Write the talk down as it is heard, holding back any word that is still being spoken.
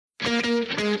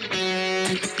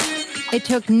It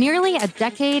took nearly a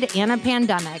decade and a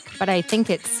pandemic, but I think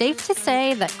it's safe to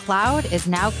say that cloud is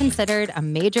now considered a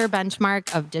major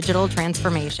benchmark of digital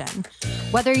transformation.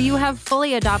 Whether you have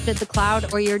fully adopted the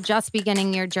cloud or you're just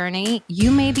beginning your journey,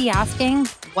 you may be asking,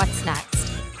 what's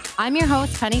next? I'm your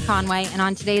host, Penny Conway, and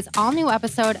on today's all-new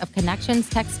episode of Connections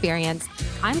Techsperience,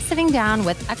 I'm sitting down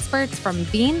with experts from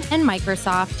Veeam and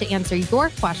Microsoft to answer your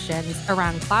questions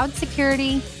around cloud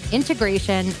security,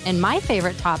 integration, and my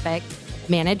favorite topic,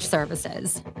 managed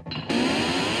services.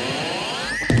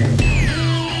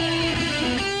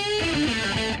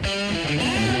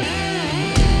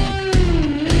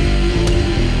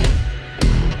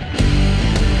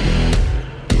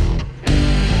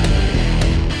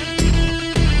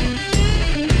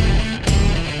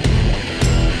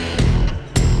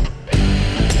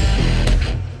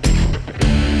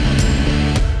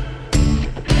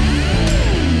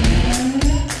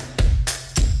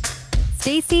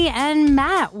 Stacy and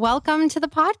Matt, welcome to the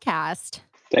podcast.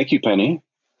 Thank you, Penny.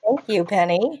 Thank you,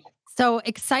 Penny. So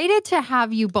excited to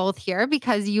have you both here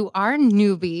because you are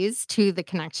newbies to the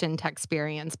Connection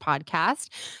Techsperience podcast.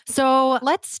 So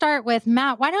let's start with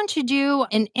Matt. Why don't you do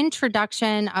an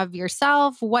introduction of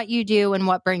yourself, what you do, and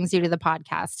what brings you to the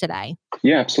podcast today?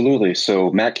 Yeah, absolutely.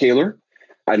 So Matt Kaler,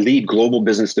 I lead global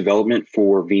business development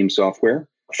for Veeam Software,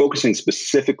 focusing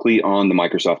specifically on the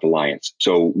Microsoft Alliance.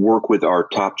 So work with our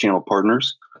top channel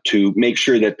partners to make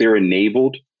sure that they're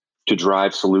enabled to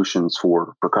drive solutions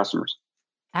for customers.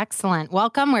 Excellent.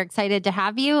 Welcome. We're excited to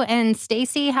have you. And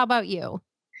Stacy, how about you?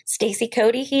 Stacy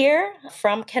Cody here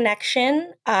from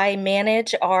Connection. I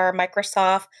manage our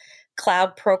Microsoft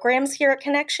cloud programs here at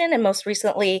Connection, and most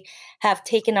recently have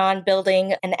taken on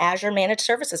building an Azure managed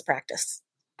services practice.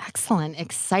 Excellent.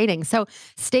 Exciting. So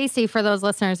Stacy, for those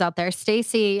listeners out there,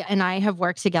 Stacy and I have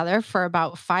worked together for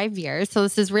about 5 years. So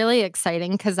this is really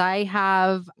exciting because I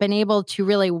have been able to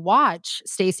really watch,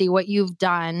 Stacy, what you've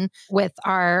done with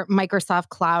our Microsoft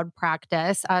Cloud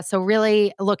practice. So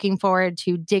really looking forward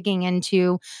to digging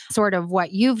into sort of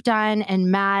what you've done, and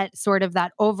Matt, sort of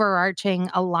that overarching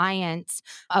alliance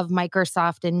of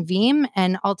Microsoft and Veeam,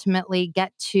 and ultimately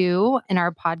get to, in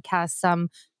our podcast, some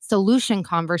solution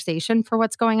conversation for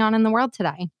what's going on in the world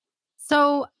today.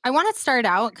 So I want to start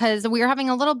out because we were having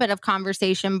a little bit of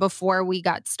conversation before we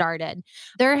got started.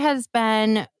 There has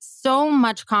been so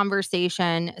much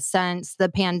conversation since the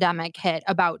pandemic hit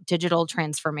about digital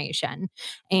transformation,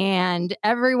 and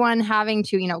everyone having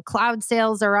to, cloud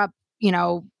sales are up,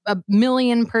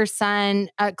 1,000,000%.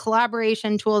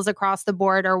 Collaboration tools across the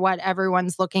board are what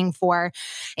everyone's looking for.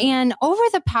 And over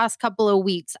the past couple of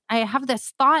weeks, I have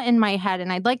this thought in my head,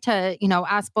 and I'd like to,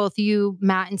 ask both you,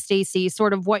 Matt and Stacy,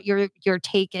 sort of what your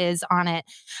take is on it.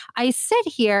 I sit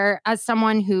here as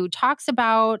someone who talks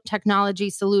about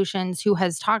technology solutions, who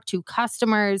has talked to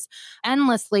customers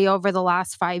endlessly over the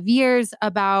last 5 years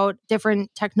about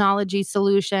different technology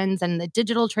solutions and the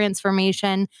digital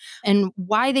transformation and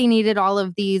why they needed all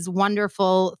of these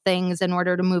wonderful things in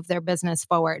order to move their business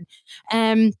forward.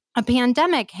 And a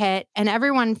pandemic hit, and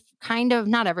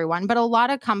not everyone, but a lot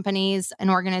of companies and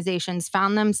organizations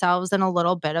found themselves in a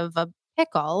little bit of a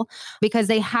pickle because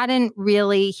they hadn't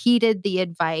really heeded the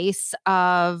advice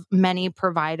of many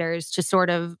providers to sort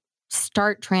of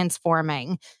start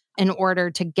transforming in order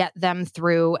to get them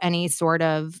through any sort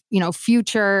of,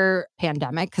 future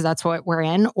pandemic, because that's what we're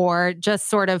in, or just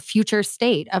sort of future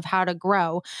state of how to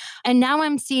grow. And now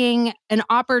I'm seeing an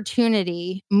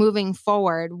opportunity moving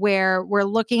forward where we're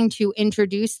looking to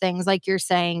introduce things like you're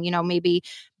saying, maybe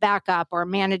backup or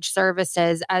managed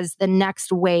services as the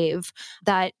next wave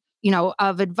that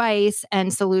of advice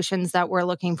and solutions that we're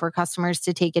looking for customers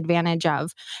to take advantage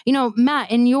of.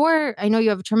 Matt, I know you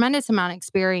have a tremendous amount of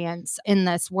experience in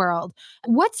this world.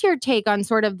 What's your take on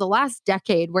sort of the last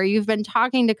decade where you've been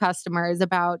talking to customers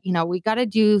about, we got to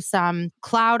do some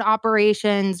cloud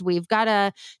operations, we've got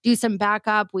to do some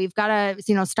backup, we've got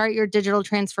to, start your digital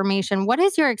transformation. What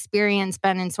has your experience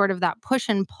been in sort of that push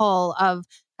and pull of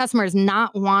customers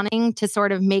not wanting to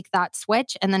sort of make that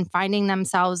switch and then finding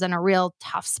themselves in a real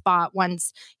tough spot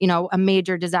once, a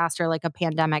major disaster like a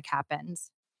pandemic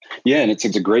happens? Yeah, and it's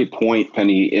a great point,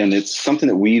 Penny. And it's something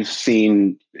that we've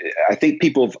seen. I think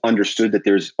people have understood that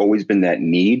there's always been that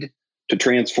need to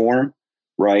transform,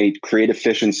 right? Create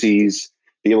efficiencies,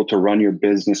 be able to run your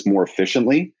business more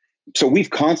efficiently. So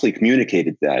we've constantly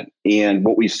communicated that. And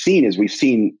what we've seen is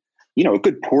a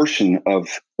good portion of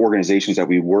organizations that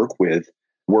we work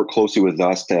closely with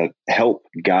us to help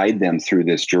guide them through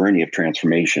this journey of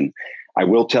transformation. I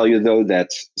will tell you, though, that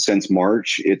since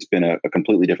March, it's been a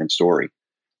completely different story,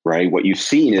 right? What you've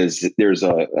seen is there's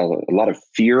a lot of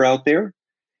fear out there,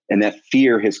 And that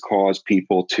fear has caused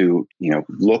people to,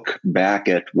 look back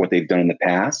at what they've done in the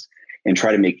past and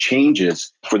try to make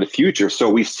changes for the future. So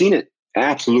we've seen it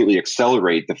absolutely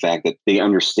accelerate the fact that they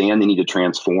understand they need to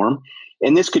transform.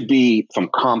 And this could be from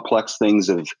complex things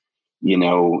of,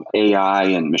 AI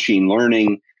and machine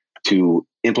learning to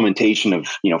implementation of,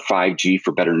 5G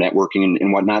for better networking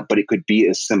and whatnot. But it could be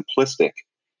as simplistic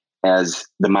as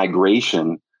the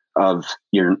migration of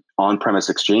your on-premise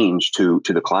exchange to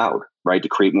the cloud, right? To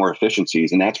create more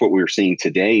efficiencies. And that's what we're seeing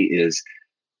today is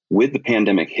with the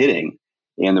pandemic hitting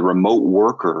and the remote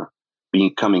worker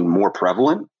becoming more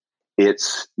prevalent,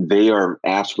 they are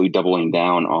absolutely doubling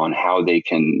down on how they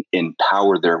can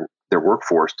empower their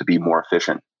workforce to be more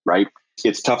efficient, right?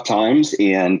 It's tough times,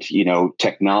 and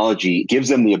technology gives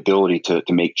them the ability to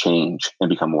make change and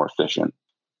become more efficient.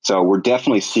 So we're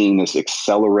definitely seeing this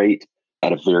accelerate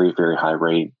at a very, very high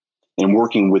rate. And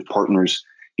working with partners,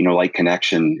 like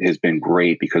Connection has been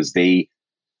great because they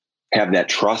have that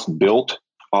trust built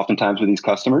oftentimes with these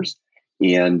customers.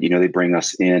 And, they bring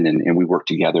us in and we work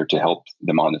together to help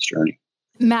them on this journey.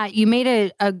 Matt, you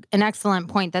made an excellent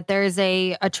point that there is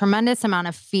a tremendous amount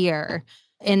of fear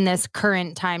in this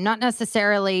current time, not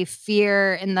necessarily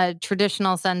fear in the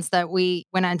traditional sense that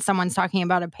when someone's talking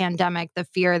about a pandemic, the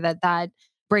fear that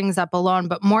brings up alone,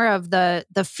 but more of the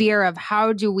fear of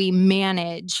how do we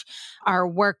manage our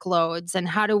workloads and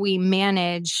how do we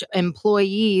manage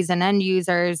employees and end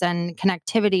users and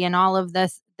connectivity and all of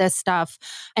this stuff.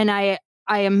 And I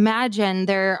imagine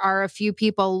there are a few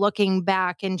people looking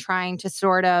back and trying to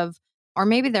sort of, or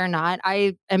maybe they're not.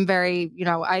 I am very,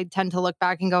 I tend to look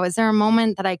back and go, is there a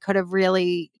moment that I could have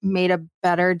really made a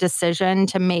better decision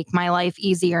to make my life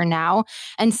easier now?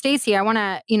 And Stacey, I want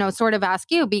to, sort of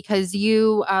ask you because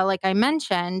you, like I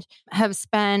mentioned, have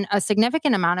spent a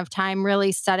significant amount of time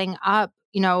really setting up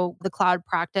the cloud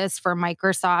practice for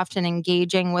Microsoft and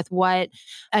engaging with what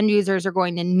end users are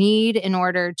going to need in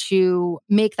order to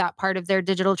make that part of their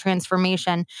digital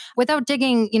transformation. Without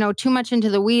digging, too much into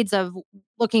the weeds of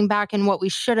looking back and what we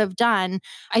should have done,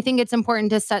 I think it's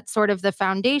important to set sort of the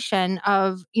foundation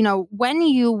of, when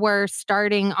you were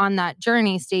starting on that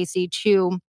journey, Stacey,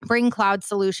 to bring cloud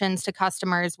solutions to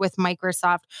customers with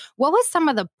Microsoft, what was some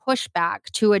of the pushback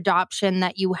to adoption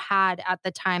that you had at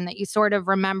the time that you sort of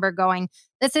remember going,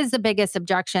 this is the biggest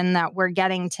objection that we're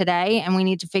getting today, and we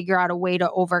need to figure out a way to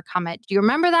overcome it? Do you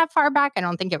remember that far back? I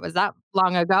don't think it was that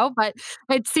long ago, but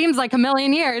it seems like a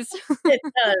million years.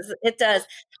 It does.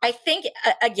 I think,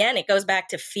 again, it goes back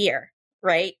to fear,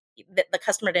 right? The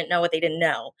customer didn't know what they didn't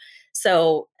know.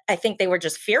 So I think they were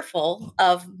just fearful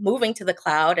of moving to the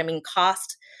cloud. I mean,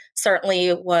 cost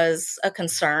certainly was a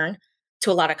concern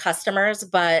to a lot of customers,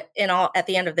 but at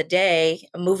the end of the day,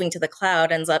 moving to the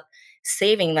cloud ends up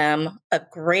saving them a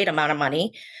great amount of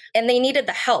money, and they needed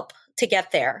the help to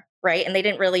get there, right? And they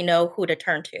didn't really know who to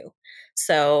turn to.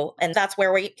 So, and that's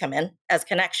where we come in as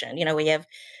Connection. We have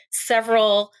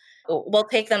several, we'll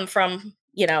take them from,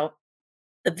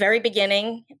 the very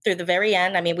beginning through the very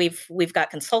end. I mean, we've got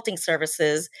consulting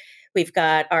services, we've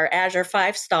got our Azure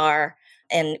 5-star,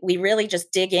 and we really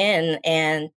just dig in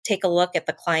and take a look at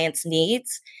the client's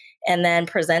needs and then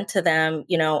present to them,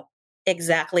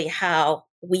 exactly how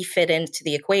we fit into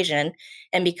the equation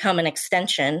and become an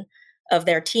extension of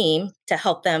their team to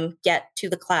help them get to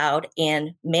the cloud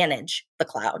and manage the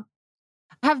cloud.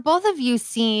 Have both of you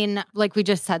seen, like we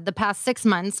just said, the past 6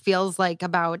 months feels like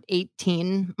about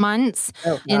 18 months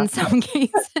in some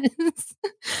cases?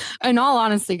 In all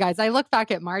honesty, guys, I look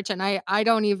back at March and I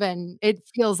don't even, it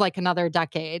feels like another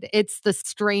decade. It's the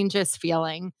strangest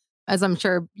feeling, as I'm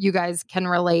sure you guys can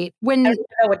relate. I don't even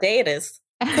know what day it is.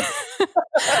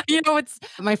 It's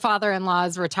my father-in-law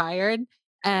is retired.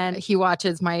 And he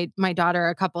watches my daughter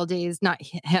a couple of days, not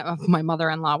him, my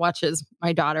mother-in-law watches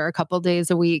my daughter a couple of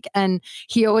days a week. And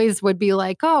he always would be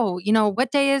like, oh,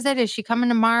 what day is it? Is she coming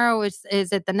tomorrow? Is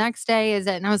it the next day? Is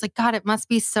it? And I was like, God, it must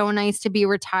be so nice to be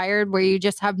retired where you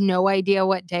just have no idea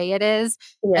what day it is.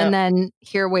 Yeah. And then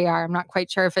here we are. I'm not quite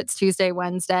sure if it's Tuesday,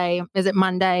 Wednesday. Is it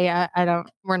Monday?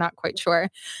 We're not quite sure.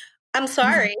 I'm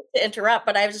sorry to interrupt,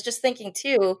 but I was just thinking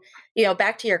too,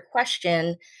 back to your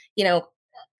question,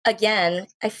 again,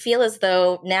 I feel as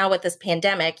though now with this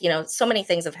pandemic, so many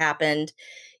things have happened.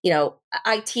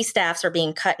 IT staffs are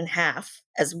being cut in half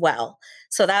as well.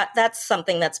 So that's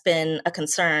something that's been a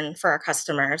concern for our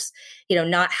customers,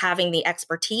 not having the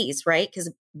expertise, right?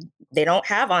 Because they don't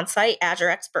have on-site Azure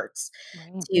experts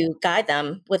to guide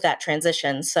them with that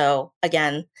transition. So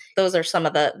again, those are some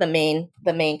of the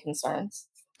main concerns.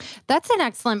 That's an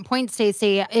excellent point,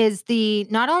 Stacey, is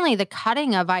not only the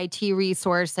cutting of IT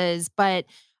resources, but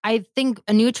I think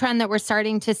a new trend that we're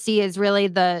starting to see is really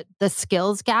the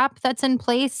skills gap that's in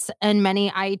place in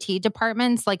many IT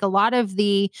departments. Like a lot of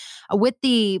with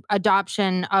the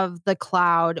adoption of the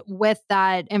cloud, with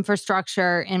that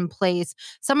infrastructure in place,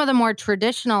 some of the more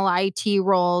traditional IT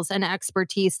roles and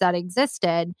expertise that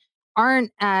existed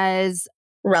aren't as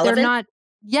they're Relevant? not.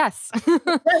 Yes, that's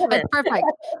Relevant. perfect.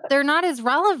 They're not as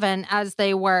relevant as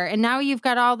they were. And now you've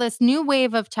got all this new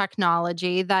wave of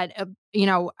technology that,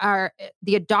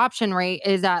 the adoption rate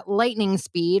is at lightning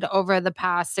speed over the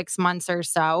past 6 months or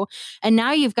so. And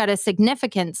now you've got a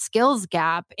significant skills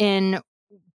gap in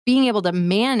being able to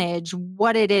manage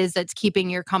what it is that's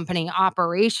keeping your company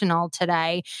operational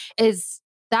today. Is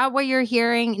that what you're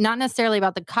hearing? Not necessarily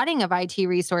about the cutting of IT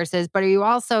resources, but are you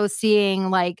also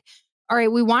seeing like, all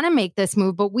right, we want to make this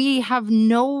move, but we have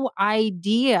no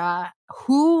idea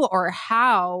who or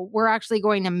how we're actually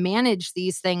going to manage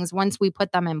these things once we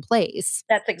put them in place?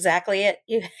 That's exactly it.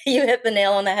 You hit the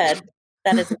nail on the head.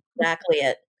 That is exactly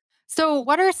it. So,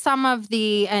 what are some of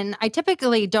and I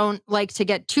typically don't like to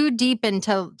get too deep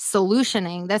into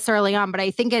solutioning this early on, but I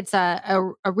think it's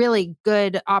a really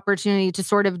good opportunity to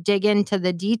sort of dig into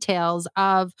the details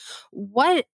of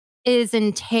what is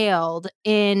entailed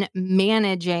in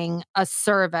managing a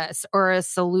service or a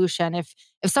solution. If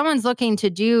someone's looking to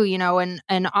do,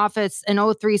 an Office, an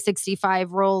O365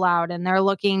 rollout, and they're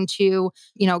looking to,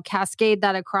 cascade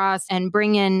that across and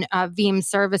bring in Veeam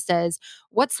services,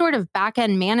 what sort of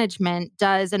back-end management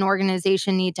does an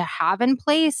organization need to have in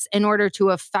place in order to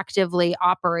effectively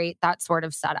operate that sort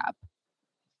of setup?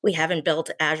 We haven't built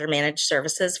Azure managed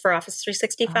services for Office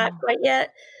 365 Oh. quite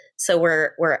yet. So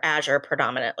we're Azure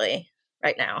predominantly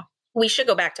right now. We should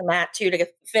go back to Matt too to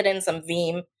fit in some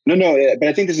Veeam. No, but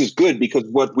I think this is good because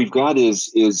what we've got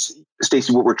is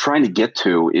Stacy, what we're trying to get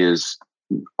to is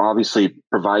obviously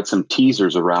provide some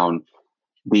teasers around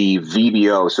the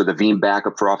VBO, so the Veeam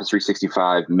backup for Office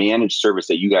 365 managed service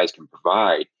that you guys can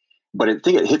provide. But I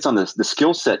think it hits on the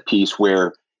skill set piece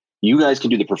where you guys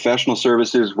can do the professional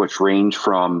services, which range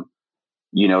from,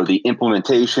 the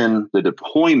implementation, the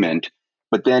deployment,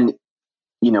 but then,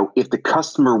 if the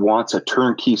customer wants a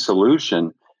turnkey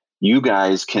solution, you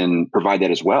guys can provide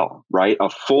that as well, right? A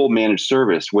full managed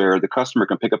service where the customer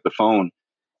can pick up the phone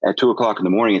at 2:00 in the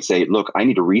morning and say, look, I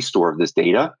need a restore of this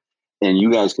data. And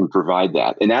you guys can provide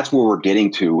that. And that's where we're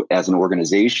getting to as an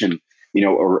organization,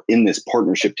 or in this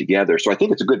partnership together. So I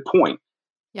think it's a good point.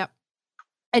 Yep.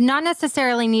 And not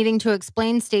necessarily needing to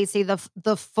explain, Stacy,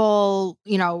 the full,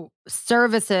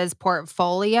 services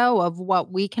portfolio of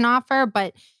what we can offer.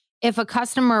 But if a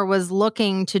customer was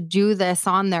looking to do this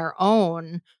on their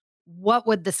own, what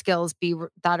would the skills be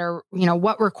that are,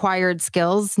 what required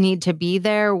skills need to be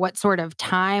there? What sort of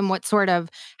time?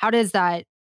 How does that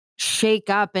shake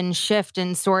up and shift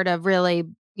and sort of really,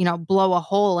 blow a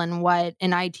hole in what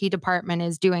an IT department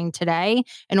is doing today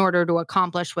in order to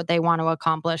accomplish what they want to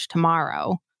accomplish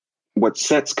tomorrow? What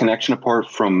sets Connection apart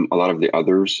from a lot of the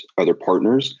other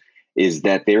partners is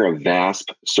that they're a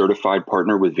VASP certified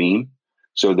partner with Veeam.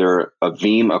 So they're a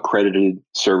Veeam accredited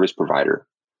service provider,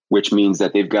 which means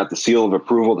that they've got the seal of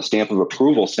approval, the stamp of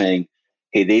approval saying,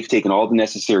 hey, they've taken all the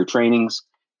necessary trainings.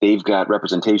 They've got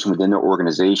representation within their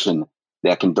organization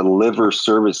that can deliver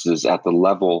services at the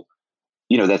level,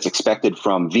 that's expected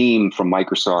from Veeam, from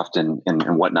Microsoft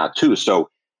and whatnot too. So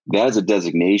that is a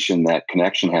designation that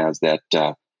Connection has that,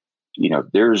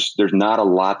 there's not a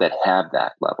lot that have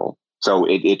that level. So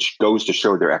it goes to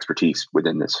show their expertise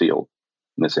within this field,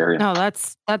 in this area. No,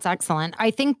 that's excellent.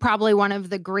 I think probably one of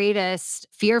the greatest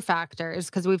fear factors,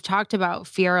 because we've talked about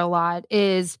fear a lot,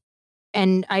 is,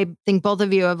 and I think both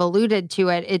of you have alluded to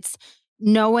it, it's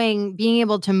being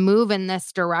able to move in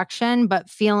this direction, but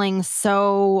feeling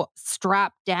so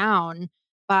strapped down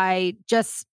by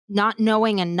just not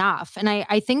knowing enough. And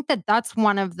I think that that's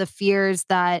one of the fears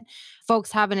that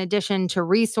folks have in addition to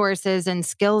resources and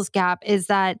skills gap, is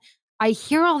that I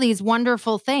hear all these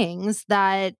wonderful things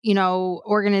that,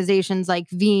 organizations like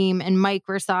Veeam and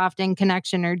Microsoft and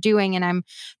Connection are doing. And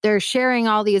they're sharing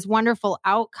all these wonderful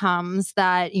outcomes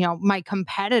that, my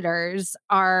competitors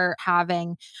are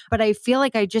having. But I feel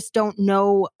like I just don't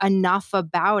know enough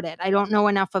about it. I don't know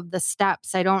enough of the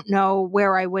steps. I don't know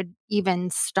where I would even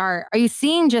start. Are you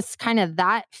seeing just kind of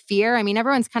that fear? I mean,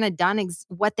 everyone's kind of done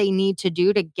what they need to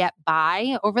do to get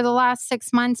by over the last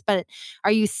 6 months, but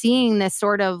are you seeing this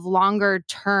sort of longer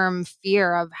term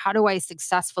fear of how do I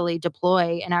successfully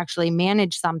deploy and actually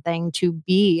manage something to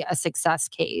be a success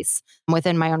case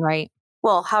within my own right?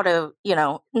 Well, how to,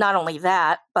 not only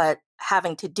that, but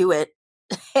having to do it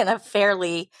in a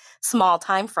fairly small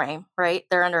time frame, right?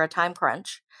 They're under a time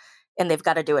crunch and they've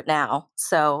got to do it now.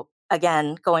 So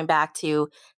again, going back to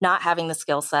not having the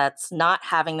skill sets, not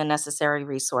having the necessary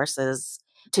resources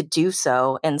to do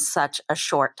so in such a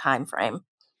short time frame.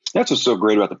 That's what's so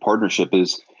great about the partnership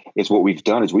is what we've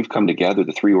done is we've come together,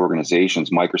 the three organizations,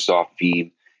 Microsoft,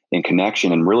 Veeam, and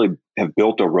Connection, and really have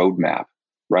built a roadmap,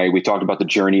 right? We talked about the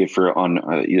journey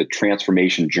the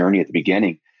transformation journey at the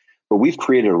beginning, but we've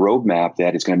created a roadmap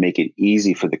that is going to make it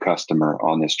easy for the customer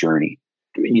on this journey.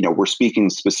 We're speaking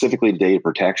specifically to data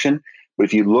protection, but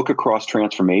if you look across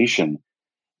transformation,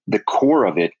 the core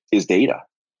of it is data.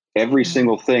 Every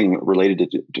single thing related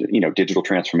to digital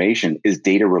transformation is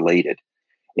data related.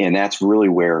 And that's really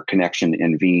where Connection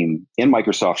and Veeam and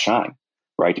Microsoft shine,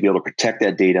 right? To be able to protect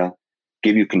that data,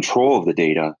 give you control of the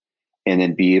data, and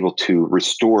then be able to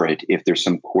restore it if there's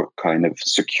some kind of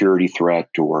security threat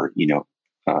or,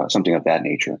 something of that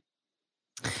nature.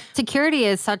 Security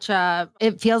is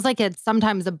it feels like it's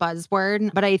sometimes a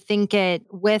buzzword, but I think I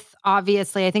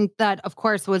think that, of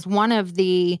course, was one of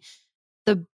the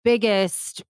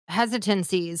biggest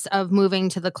hesitancies of moving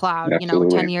to the cloud,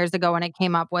 Absolutely. 10 years ago when it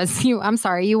came up was you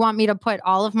want me to put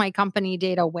all of my company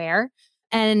data where?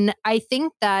 And I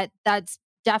think that that's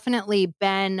definitely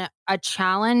been a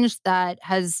challenge that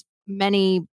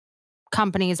many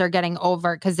companies are getting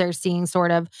over because they're seeing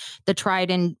sort of the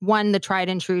tried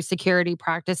and true security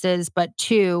practices, but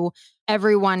two,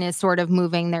 everyone is sort of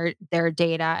moving their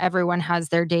data. Everyone has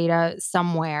their data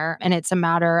somewhere, and it's a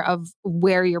matter of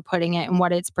where you're putting it and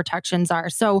what its protections are.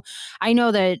 So I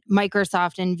know that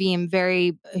Microsoft and Veeam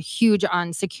very huge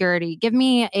on security. Give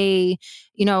me a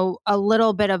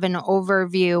little bit of an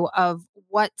overview of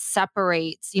what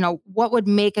separates, what would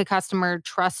make a customer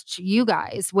trust you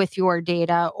guys with your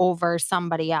data over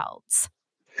somebody else?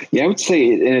 Yeah, I would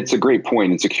say, and it's a great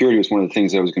point, and security was one of the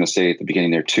things I was going to say at the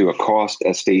beginning there too, a cost,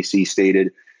 as Stacy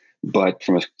stated. But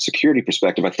from a security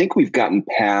perspective, I think we've gotten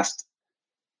past,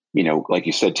 like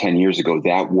you said, 10 years ago,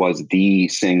 that was the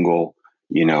single,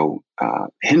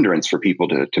 hindrance for people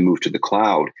to move to the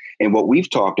cloud. And what we've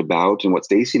talked about and what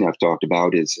Stacy and I've talked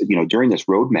about is, during this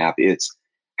roadmap, it's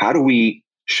how do we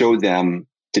show them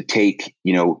to take,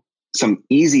 some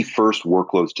easy first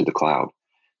workloads to the cloud,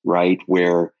 right?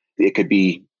 Where it could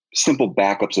be simple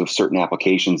backups of certain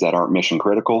applications that aren't mission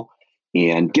critical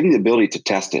and give them the ability to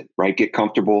test it, right? Get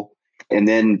comfortable and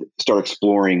then start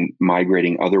exploring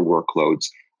migrating other workloads.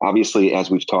 Obviously, as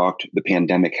we've talked, the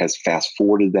pandemic has fast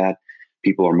forwarded that.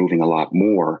 People are moving a lot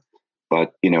more.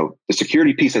 But, the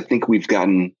security piece, I think we've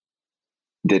gotten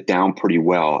that down pretty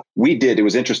well. It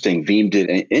was interesting. Veeam did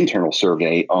an internal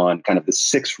survey on kind of the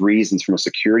 6 reasons from a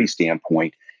security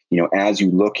standpoint, as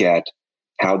you look at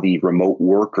how the remote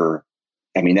worker,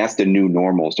 that's the new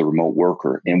normal is the remote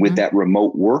worker. And with that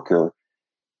remote worker,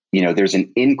 there's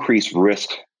an increased risk,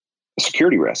 a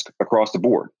security risk across the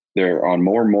board. They're on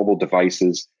more mobile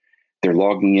devices. They're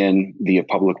logging in via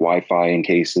public Wi-Fi in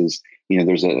cases.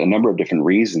 There's a number of different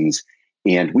reasons.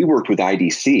 And we worked with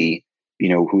IDC,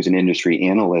 who's an industry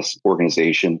analyst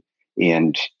organization,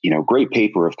 and, great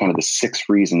paper of kind of the 6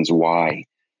 reasons why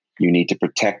you need to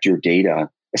protect your data,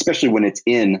 especially when it's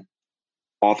in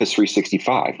Office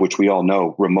 365, which we all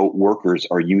know remote workers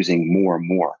are using more and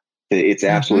more. It's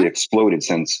absolutely exploded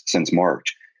since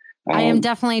March. I am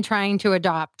definitely trying to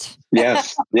adopt.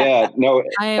 Yes. Yeah. No,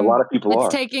 a lot of people are.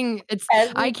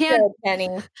 I can't, Penny.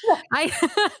 I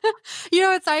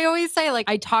always say,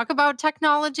 I talk about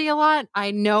technology a lot.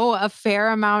 I know a fair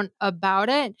amount about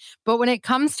it, but when it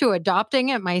comes to adopting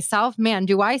it myself, man,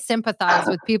 do I sympathize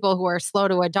with people who are slow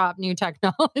to adopt new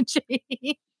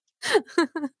technology.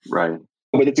 Right.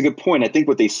 But it's a good point. I think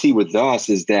what they see with us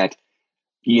is that,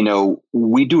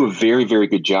 we do a very, very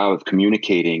good job of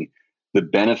communicating the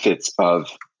benefits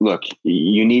of, look,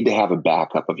 you need to have a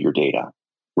backup of your data,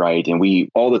 right? And we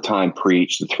all the time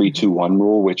preach the 3-2-1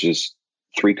 rule, which is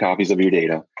 3 copies of your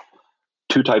data,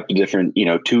 2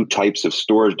 types of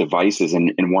storage devices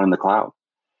and 1 in the cloud,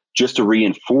 just to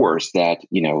reinforce that,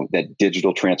 that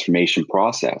digital transformation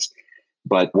process.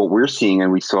 But what we're seeing,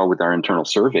 and we saw with our internal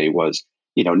survey, was,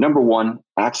 number 1,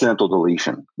 accidental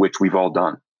deletion, which we've all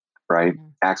done, right?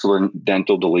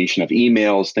 Accidental deletion of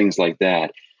emails, things like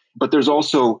that. But there's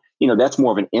also, that's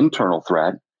more of an internal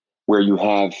threat where you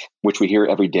have, which we hear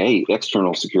every day,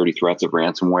 external security threats of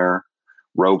ransomware,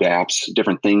 rogue apps,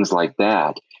 different things like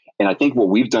that. And I think what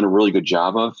we've done a really good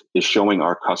job of is showing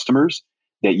our customers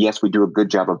that, yes, we do a good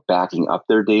job of backing up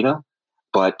their data,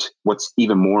 but what's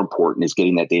even more important is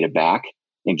getting that data back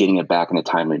and getting it back in a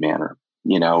timely manner,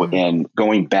 and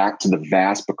going back to the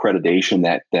VASP accreditation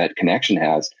that Connection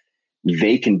has,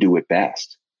 they can do it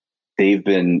best. They've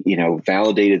been,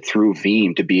 validated through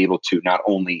Veeam to be able to not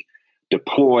only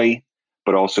deploy,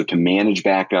 but also to manage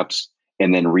backups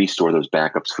and then restore those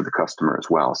backups for the customer as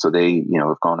well. So they,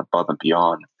 have gone above and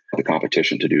beyond the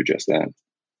competition to do just that.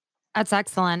 That's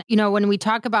excellent. When we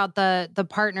talk about the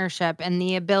partnership and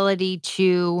the ability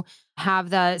to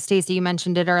have Stacey, you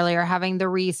mentioned it earlier, having the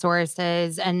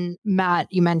resources, and Matt,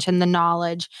 you mentioned the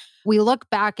knowledge. We look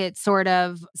back at sort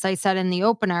of, as I said in the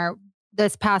opener,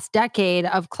 this past decade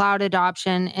of cloud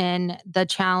adoption and the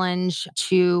challenge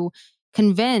to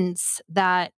convince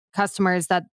that customers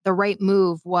that the right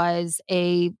move was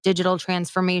a digital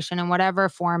transformation in whatever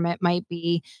form it might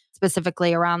be,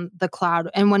 specifically around the cloud.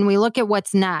 And when we look at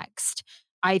what's next,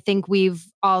 I think we've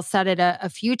all said it a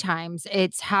few times.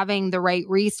 It's having the right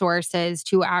resources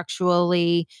to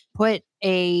actually put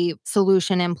a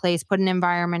solution in place, put an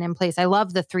environment in place. I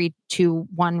love the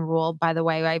 3-2-1 rule, by the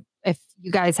way. If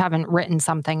you guys haven't written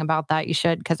something about that, you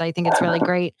should, because I think it's really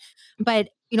great. But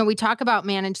we talk about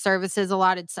managed services a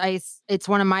lot. It's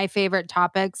one of my favorite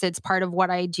topics. It's part of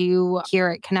what I do here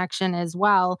at Connection as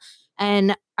well.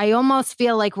 And I almost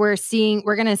feel like we're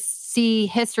going to see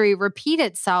history repeat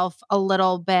itself a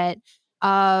little bit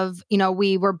of,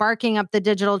 we were barking up the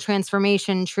digital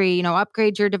transformation tree,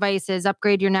 upgrade your devices,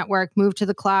 upgrade your network, move to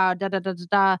the cloud, da, da, da, da,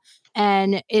 da.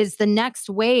 And is the next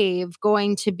wave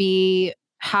going to be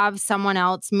have someone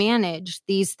else manage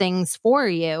these things for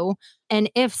you? And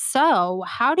if so,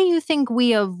 how do you think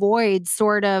we avoid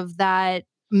sort of that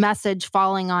message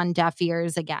falling on deaf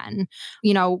ears again,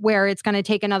 where it's going to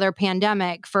take another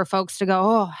pandemic for folks to go,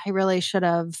 oh, I really should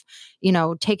have,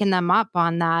 taken them up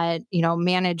on that,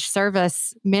 managed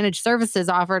services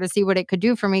offer to see what it could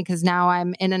do for me, because now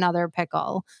I'm in another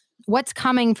pickle. What's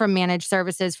coming from managed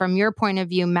services from your point of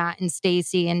view, Matt and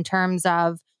Stacey, in terms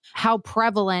of how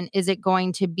prevalent is it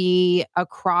going to be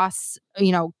across,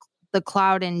 the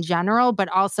cloud in general, but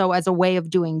also as a way of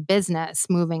doing business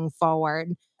moving forward?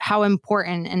 How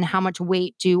important and how much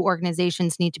weight do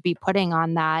organizations need to be putting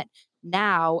on that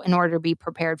now in order to be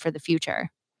prepared for the future?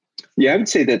 Yeah, I would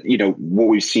say that, what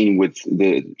we've seen with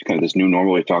the kind of this new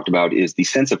normal we talked about is the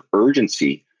sense of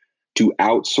urgency to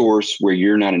outsource where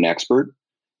you're not an expert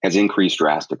has increased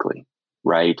drastically,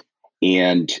 right?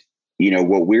 And,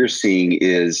 what we're seeing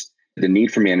is the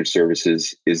need for managed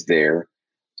services is there.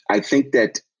 I think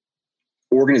that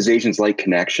organizations like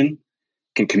Connection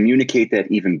can communicate that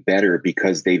even better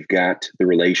because they've got the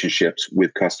relationships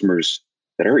with customers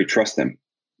that already trust them,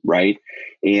 right?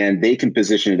 And they can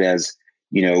position it as,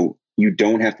 you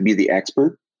don't have to be the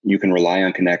expert. You can rely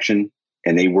on Connection,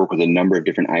 and they work with a number of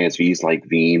different ISVs like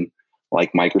Veeam,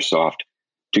 like Microsoft,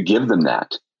 to give them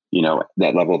that,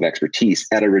 that level of expertise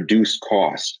at a reduced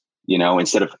cost.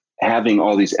 Instead of having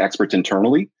all these experts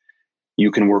internally, you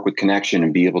can work with Connection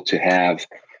and be able to have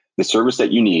the service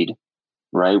that you need,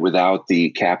 right, without the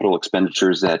capital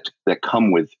expenditures that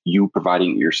come with you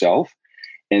providing it yourself,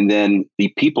 and then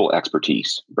the people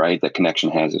expertise, right, that Connection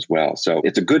has as well. So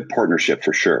it's a good partnership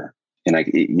for sure. And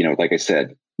like I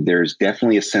said, there's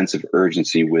definitely a sense of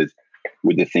urgency with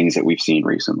the things that we've seen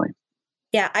recently.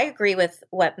 Yeah, I agree with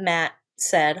what Matt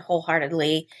said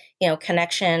wholeheartedly.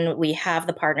 Connection, we have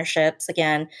the partnerships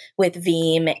again with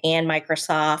Veeam and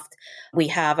Microsoft. We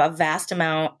have a vast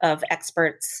amount of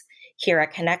experts here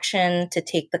at Connection to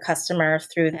take the customer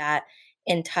through that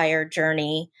entire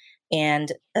journey,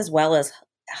 and as well as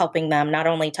helping them not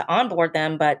only to onboard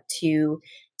them, but to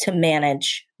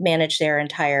manage their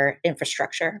entire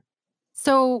infrastructure.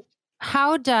 So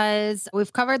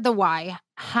we've covered the why,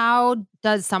 how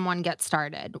does someone get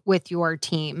started with your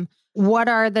team? What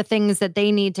are the things that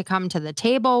they need to come to the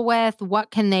table with? What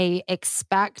can they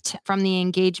expect from the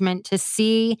engagement to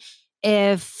see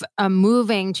if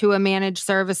moving to a managed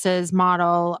services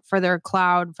model for their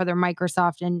cloud, for their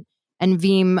Microsoft and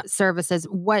Veeam services?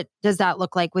 What does that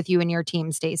look like with you and your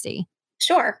team, Stacey?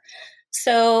 Sure.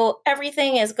 So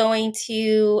everything is going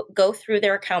to go through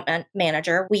their account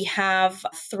manager. We have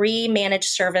 3 managed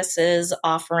services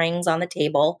offerings on the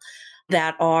table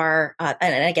that are,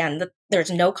 and again,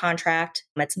 there's no contract.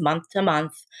 It's month to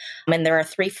month. And there are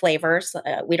 3 flavors.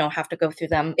 We don't have to go through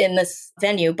them in this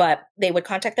venue, but they would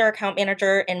contact their account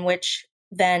manager, in which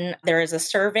then there is a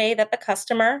survey that the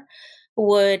customer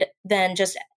would then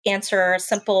just answer a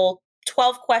simple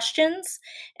 12 questions,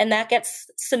 and that gets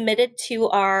submitted to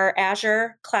our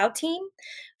Azure cloud team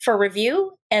for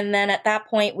review. And then at that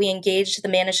point, we engage the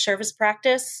managed service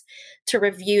practice to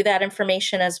review that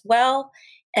information as well.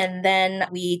 And then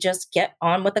we just get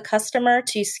on with the customer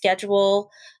to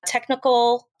schedule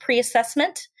technical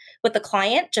pre-assessment with the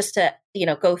client, just to,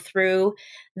 go through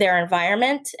their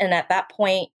environment. And at that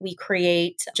point, we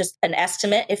create just an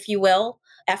estimate, if you will,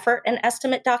 effort and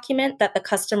estimate document that the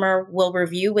customer will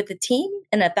review with the team.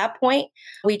 And at that point,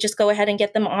 we just go ahead and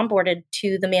get them onboarded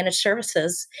to the managed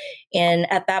services.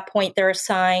 And at that point, they're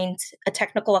assigned a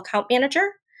technical account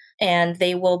manager, and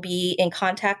they will be in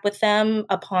contact with them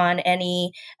upon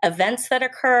any events that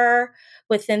occur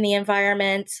within the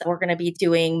environment. We're going to be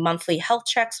doing monthly health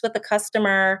checks with the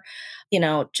customer,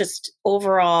 just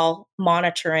overall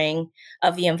monitoring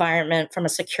of the environment from a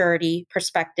security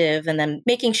perspective, and then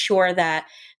making sure that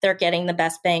they're getting the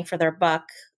best bang for their buck,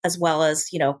 as well as,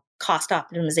 cost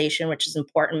optimization, which is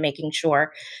important, making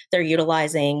sure they're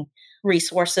utilizing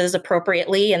resources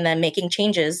appropriately and then making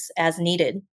changes as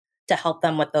needed to help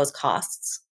them with those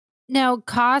costs. Now,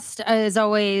 cost is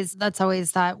that's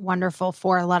always that wonderful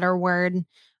 4-letter word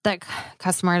that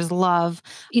customers love.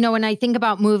 When I think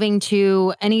about moving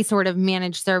to any sort of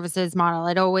managed services model,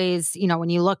 it always,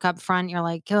 when you look up front, you're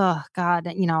like, oh God,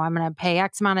 I'm going to pay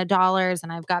X amount of dollars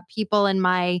and I've got people in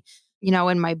my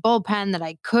bullpen that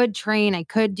I could train, I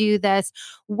could do this.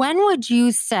 When would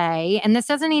you say, and this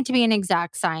doesn't need to be an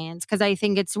exact science, because I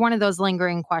think it's one of those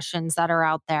lingering questions that are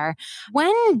out there.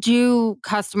 When do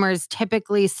customers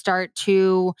typically start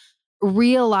to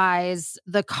realize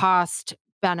the cost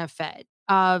benefit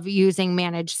of using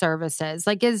managed services?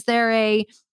 Like, is there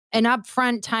an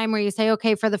upfront time where you say,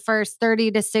 okay, for the first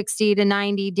 30 to 60 to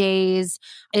 90 days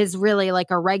is really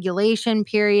like a regulation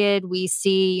period. We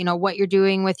see, what you're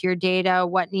doing with your data,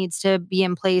 what needs to be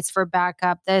in place for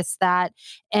backup, this, that.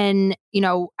 And,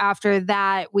 after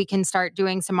that, we can start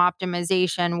doing some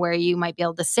optimization where you might be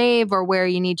able to save or where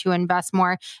you need to invest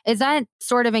more. Is that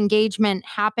sort of engagement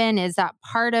happen? Is that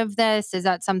part of this? Is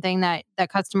that something that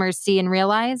customers see and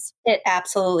realize? It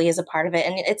absolutely is a part of it.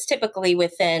 And it's typically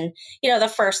within, the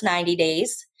first 90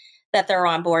 days that they're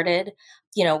onboarded.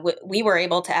 We were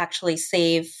able to actually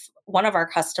save one of our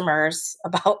customers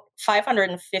about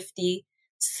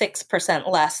 556%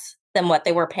 less than what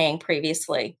they were paying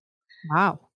previously.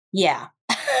 Wow. Yeah.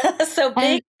 So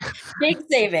big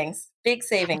savings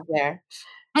there.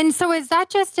 And so is that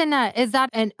just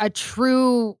a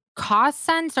true cost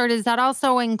sense, or does that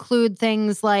also include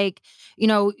things like,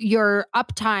 your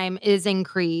uptime is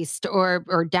increased or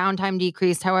downtime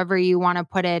decreased, however you want to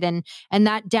put it, and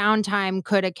that downtime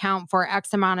could account for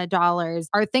X amount of dollars?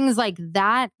 Are things like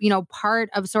that, part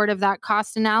of sort of that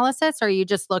cost analysis, or are you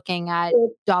just looking at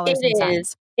dollars and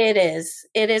cents? It is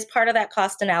part of that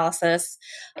cost analysis.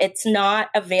 It's not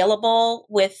available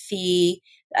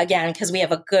again, because we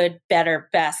have a good, better,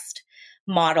 best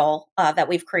model that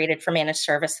we've created for managed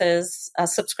services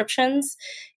subscriptions.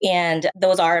 And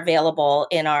those are available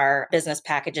in our business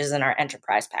packages and our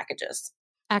enterprise packages.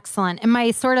 Excellent. And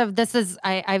I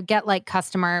get like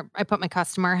I put my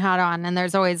customer hat on, and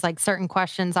there's always like certain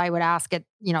questions I would ask at,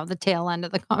 the tail end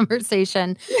of the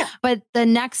conversation. Yeah. But the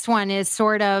next one is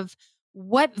sort of,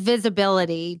 what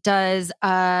visibility does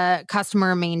a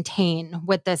customer maintain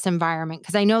with this environment?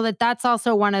 Because I know that that's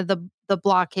also one of the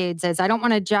blockades is I don't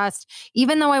want to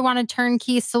even though I want a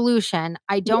turnkey solution,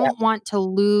 I don't want to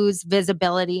lose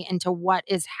visibility into what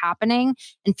is happening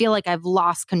and feel like I've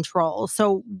lost control.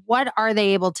 So what are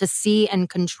they able to see and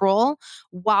control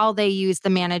while they use the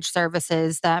managed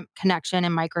services that Connection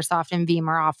and Microsoft and Veeam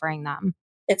are offering them?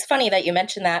 It's funny that you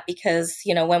mentioned that because,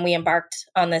 when we embarked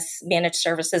on this managed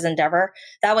services endeavor,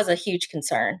 that was a huge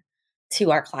concern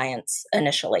to our clients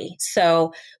initially.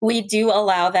 So we do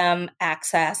allow them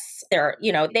access.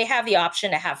 They have the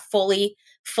option to have fully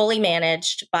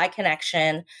managed by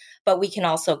Connection, but we can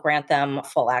also grant them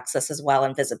full access as well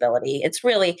and visibility. It's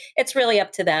really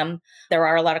up to them. There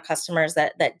are a lot of customers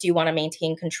that do want to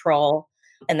maintain control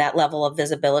and that level of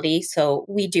visibility. So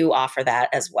we do offer that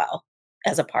as well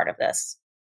as a part of this.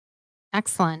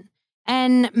 Excellent.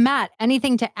 And Matt,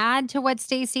 anything to add to what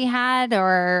Stacy had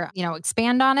or,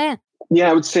 expand on it? Yeah,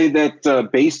 I would say that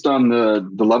based on the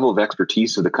level of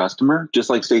expertise of the customer, just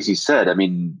like Stacy said, I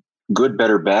mean, good,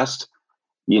 better, best,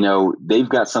 they've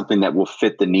got something that will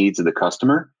fit the needs of the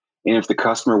customer. And if the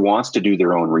customer wants to do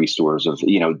their own restores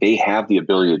they have the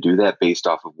ability to do that based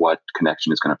off of what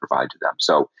Connection is going to provide to them.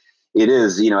 So it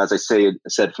is, as I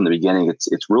said from the beginning, it's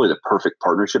really the perfect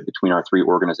partnership between our three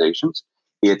organizations.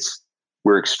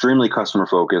 We're extremely customer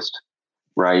focused,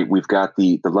 right? We've got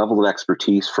the level of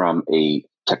expertise from a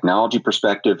technology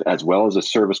perspective as well as a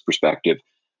service perspective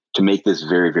to make this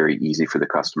very, very easy for the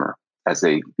customer as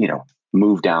they,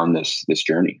 move down this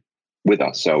journey with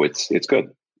us. So it's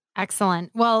good. Excellent.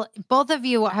 Well, both of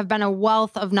you have been a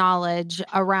wealth of knowledge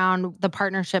around the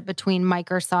partnership between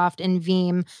Microsoft and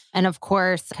Veeam, and of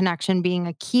course, Connection being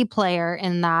a key player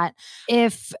in that.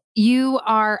 If you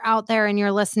are out there and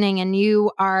you're listening and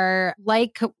you are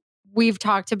like we've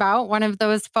talked about, one of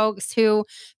those folks who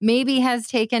maybe has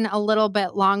taken a little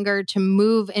bit longer to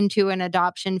move into an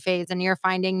adoption phase, and you're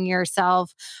finding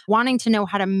yourself wanting to know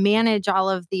how to manage all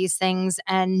of these things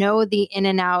and know the in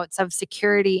and outs of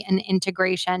security and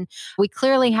integration, we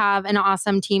clearly have an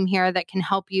awesome team here that can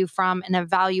help you from an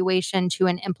evaluation to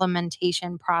an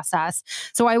implementation process.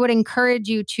 So I would encourage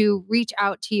you to reach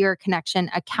out to your Connection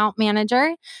account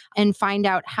manager and find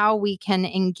out how we can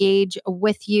engage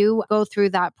with you, go through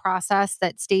that process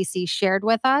that Stacy shared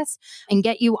with us, and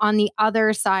get you on the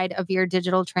other side of your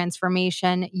digital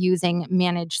transformation using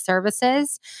managed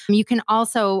services. You can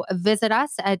also visit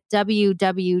us at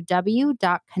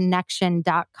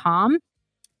www.connection.com.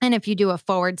 And if you do a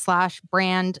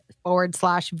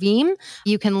 /brand/Veeam,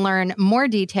 you can learn more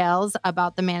details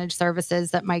about the managed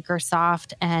services that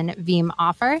Microsoft and Veeam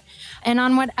offer. And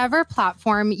on whatever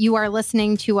platform you are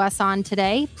listening to us on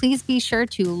today, please be sure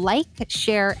to like,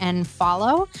 share, and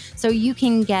follow so you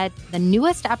can get the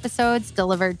newest episodes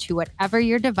delivered to whatever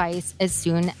your device as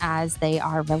soon as they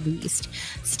are released.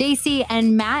 Stacy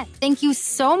and Matt, thank you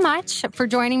so much for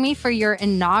joining me for your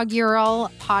inaugural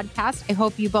podcast. I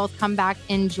hope you both come back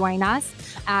and join us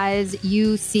as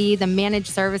you see the managed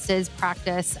services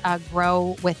practice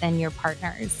grow within your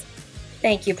partners.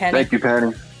 Thank you, Penny. Thank you,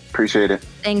 Penny. Appreciate it.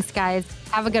 Thanks, guys.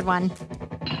 Have a good one.